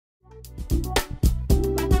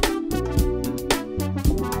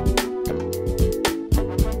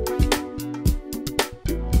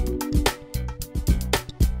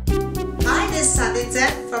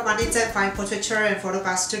From Fine Portraiture and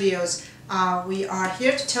PhotoBox Studios. We are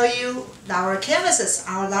here to tell you our canvases,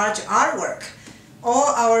 our large artwork. All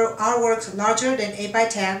our artworks larger than 8 by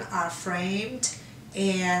 10 are framed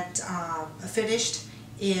and finished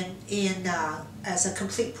as a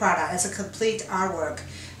complete product, as a complete artwork.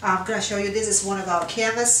 I'm going to show you, this is one of our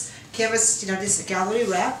canvas. This is a gallery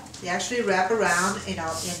wrap. They actually wrap around,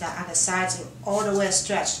 on the sides, all the way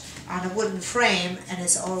stretched on a wooden frame, and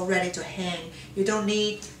it's all ready to hang. You don't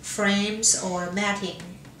need frames or matting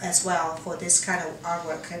as well for this kind of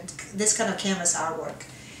artwork, and this kind of canvas artwork.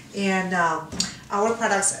 And our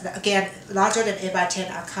products, again, larger than 8 by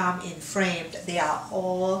 10 are come in framed. They are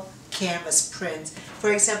all canvas prints.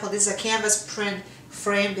 For example, this is a canvas print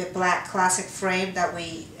frame, the black classic frame that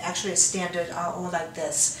we actually standard are all like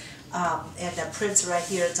this. And the prints right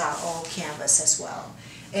here are all canvas as well.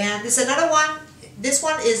 And there's another one. This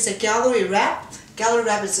one is a gallery wrap. Gallery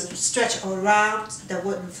wrap is stretched around the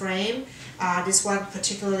wooden frame. This one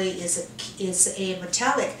particularly is a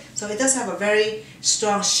metallic, so it does have a very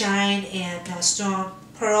strong shine and strong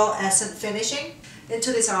pearl accent finishing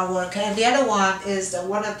into this artwork. And the other one is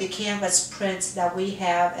one of the canvas prints that we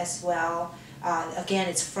have as well. Again,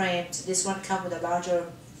 it's framed. This one comes with a larger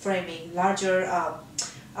framing, larger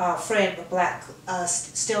frame, black.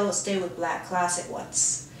 Still stay with black classic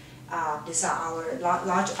ones. These are our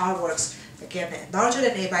large artworks. Again, larger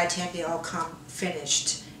than 8 by 10, they all come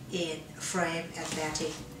finished in frame and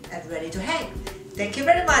matting and ready to hang. Thank you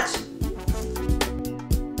very much.